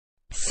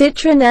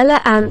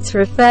Citronella ants,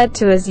 referred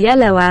to as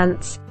yellow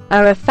ants,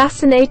 are a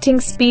fascinating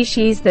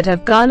species that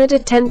have garnered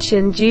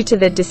attention due to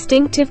their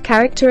distinctive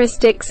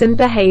characteristics and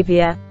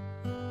behavior.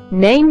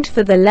 Named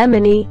for the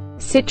lemony,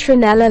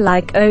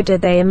 citronella-like odor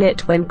they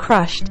emit when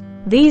crushed,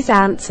 these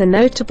ants are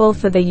notable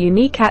for their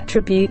unique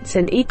attributes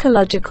and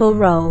ecological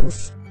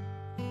roles.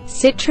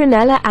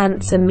 Citronella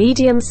ants are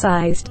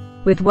medium-sized,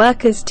 with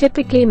workers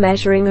typically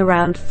measuring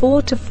around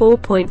 4 to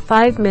 4.5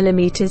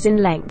 mm in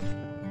length.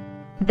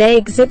 They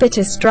exhibit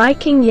a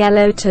striking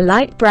yellow to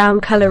light brown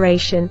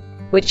coloration,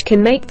 which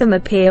can make them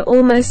appear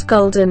almost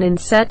golden in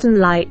certain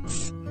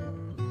lights.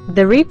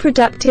 The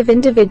reproductive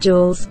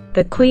individuals,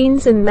 the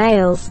queens and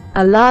males,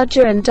 are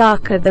larger and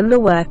darker than the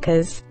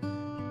workers.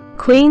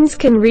 Queens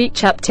can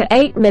reach up to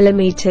 8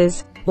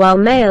 mm, while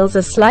males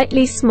are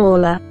slightly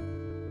smaller.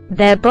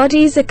 Their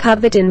bodies are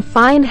covered in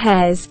fine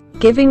hairs,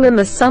 giving them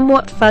a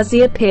somewhat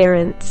fuzzy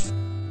appearance.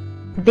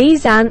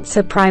 These ants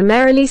are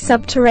primarily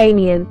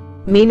subterranean,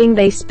 meaning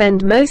they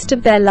spend most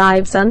of their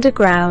lives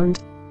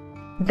underground.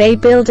 They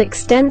build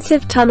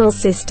extensive tunnel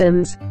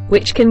systems,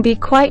 which can be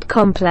quite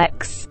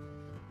complex.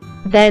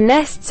 Their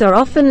nests are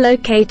often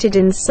located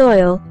in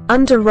soil,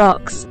 under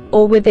rocks,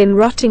 or within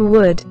rotting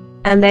wood,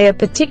 and they are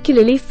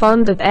particularly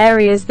fond of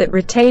areas that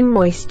retain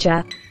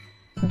moisture.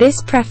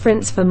 This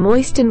preference for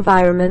moist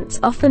environments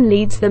often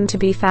leads them to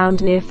be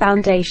found near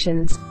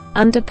foundations,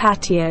 under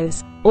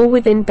patios, or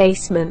within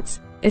basements,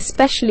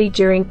 especially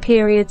during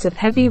periods of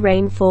heavy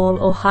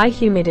rainfall or high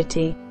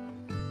humidity.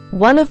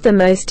 One of the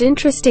most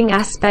interesting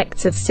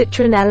aspects of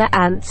citronella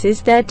ants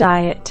is their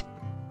diet.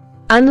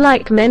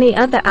 Unlike many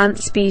other ant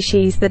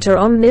species that are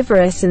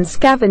omnivorous and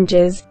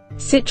scavengers,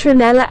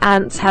 citronella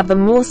ants have a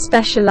more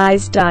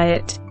specialized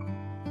diet.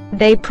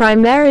 They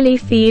primarily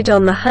feed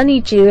on the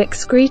honeydew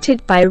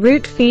excreted by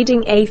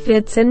root-feeding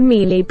aphids and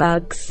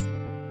mealybugs.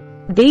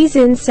 These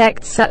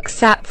insects suck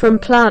sap from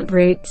plant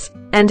roots,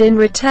 and in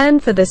return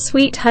for the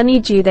sweet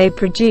honeydew they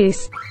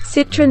produce,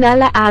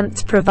 citronella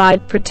ants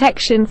provide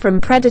protection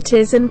from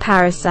predators and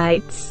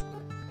parasites.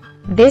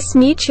 This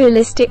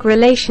mutualistic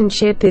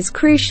relationship is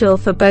crucial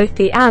for both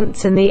the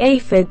ants and the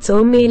aphids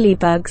or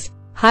mealybugs,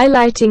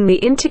 highlighting the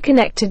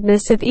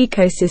interconnectedness of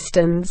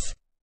ecosystems.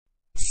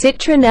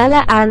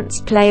 Citronella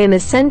ants play an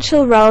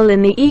essential role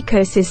in the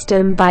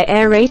ecosystem by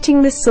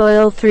aerating the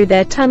soil through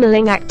their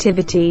tunneling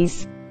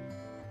activities.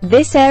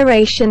 This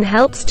aeration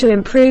helps to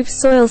improve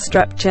soil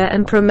structure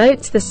and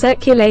promotes the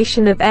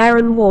circulation of air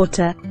and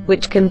water,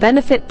 which can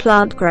benefit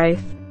plant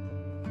growth.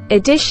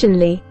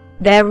 Additionally,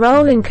 their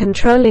role in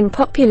controlling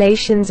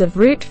populations of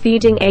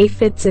root-feeding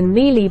aphids and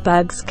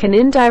mealybugs can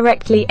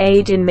indirectly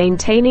aid in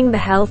maintaining the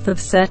health of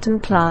certain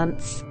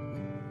plants.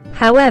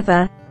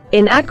 However,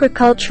 in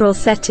agricultural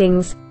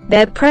settings,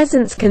 their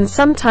presence can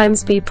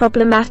sometimes be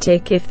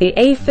problematic if the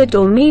aphid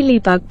or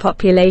mealybug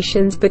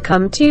populations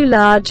become too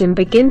large and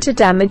begin to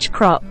damage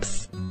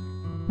crops.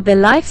 The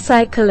life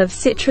cycle of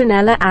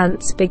citronella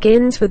ants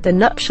begins with the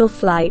nuptial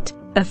flight,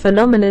 a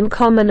phenomenon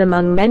common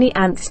among many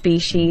ant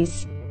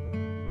species.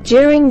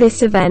 During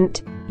this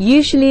event,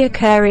 usually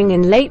occurring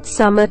in late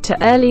summer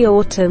to early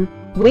autumn,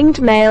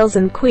 winged males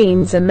and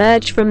queens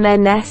emerge from their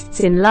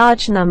nests in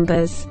large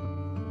numbers.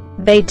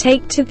 They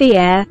take to the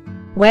air,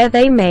 where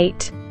they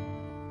mate.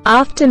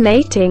 After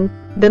mating,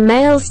 the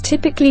males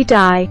typically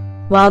die,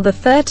 while the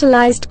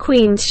fertilized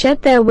queens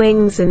shed their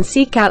wings and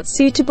seek out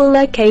suitable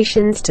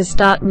locations to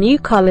start new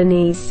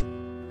colonies.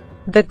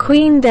 The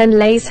queen then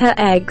lays her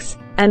eggs,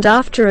 and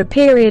after a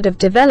period of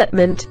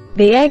development,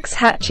 the eggs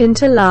hatch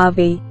into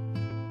larvae.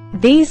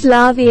 These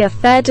larvae are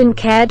fed and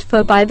cared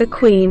for by the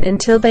queen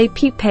until they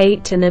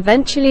pupate and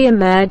eventually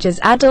emerge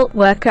as adult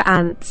worker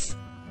ants.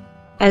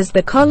 As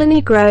the colony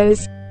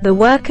grows, the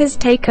workers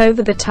take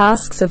over the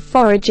tasks of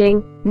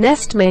foraging,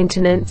 nest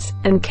maintenance,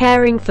 and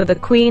caring for the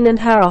queen and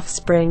her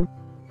offspring.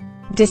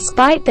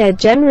 Despite their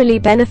generally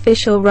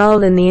beneficial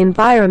role in the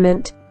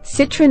environment,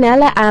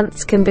 citronella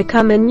ants can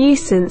become a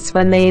nuisance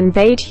when they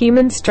invade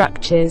human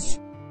structures.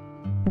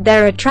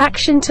 Their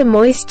attraction to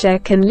moisture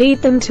can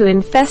lead them to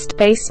infest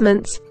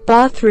basements,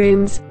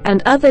 bathrooms,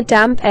 and other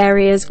damp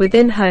areas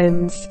within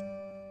homes.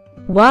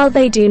 While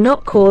they do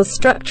not cause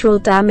structural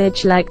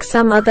damage like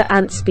some other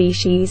ant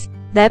species,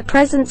 their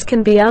presence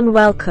can be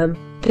unwelcome,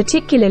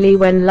 particularly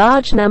when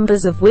large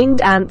numbers of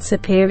winged ants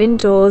appear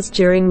indoors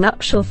during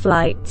nuptial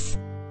flights.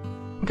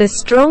 The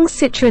strong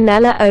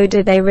citronella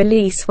odor they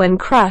release when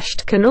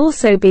crushed can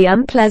also be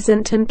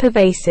unpleasant and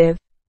pervasive.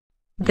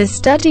 The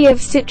study of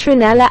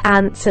citronella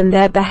ants and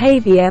their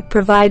behavior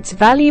provides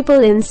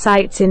valuable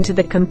insights into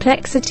the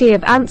complexity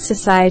of ant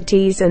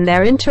societies and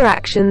their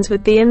interactions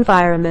with the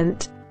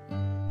environment.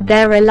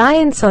 Their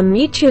reliance on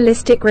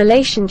mutualistic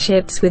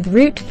relationships with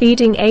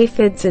root-feeding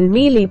aphids and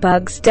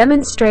mealybugs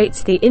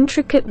demonstrates the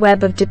intricate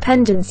web of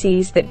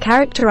dependencies that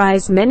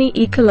characterize many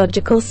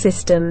ecological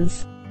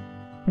systems.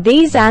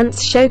 These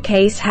ants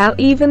showcase how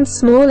even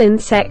small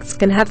insects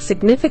can have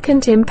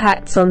significant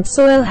impacts on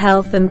soil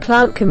health and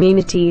plant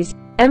communities,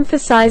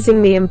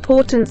 emphasizing the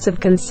importance of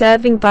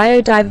conserving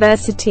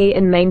biodiversity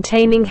and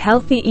maintaining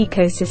healthy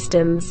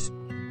ecosystems.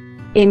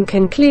 In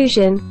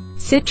conclusion,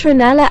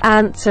 Citronella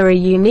ants are a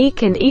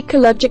unique and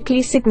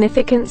ecologically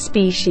significant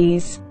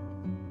species.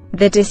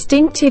 The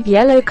distinctive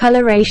yellow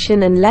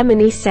coloration and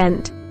lemony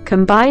scent,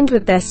 combined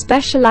with their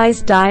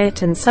specialized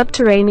diet and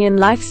subterranean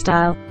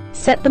lifestyle,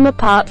 set them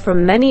apart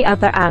from many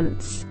other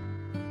ants.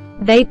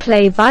 They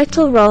play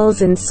vital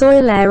roles in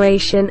soil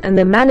aeration and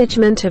the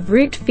management of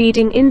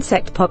root-feeding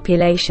insect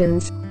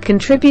populations,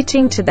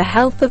 contributing to the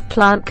health of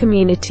plant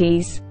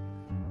communities.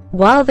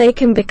 While they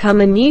can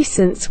become a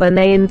nuisance when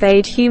they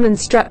invade human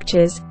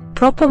structures,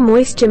 proper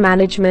moisture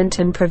management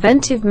and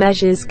preventive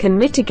measures can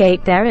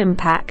mitigate their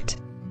impact.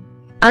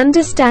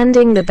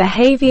 Understanding the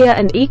behavior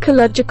and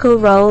ecological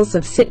roles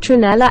of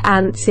Citronella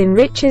ants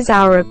enriches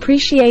our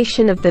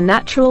appreciation of the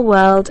natural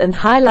world and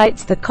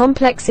highlights the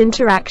complex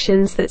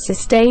interactions that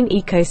sustain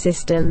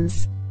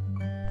ecosystems.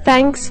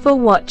 Thanks for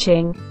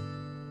watching.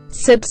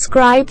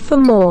 Subscribe for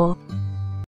more.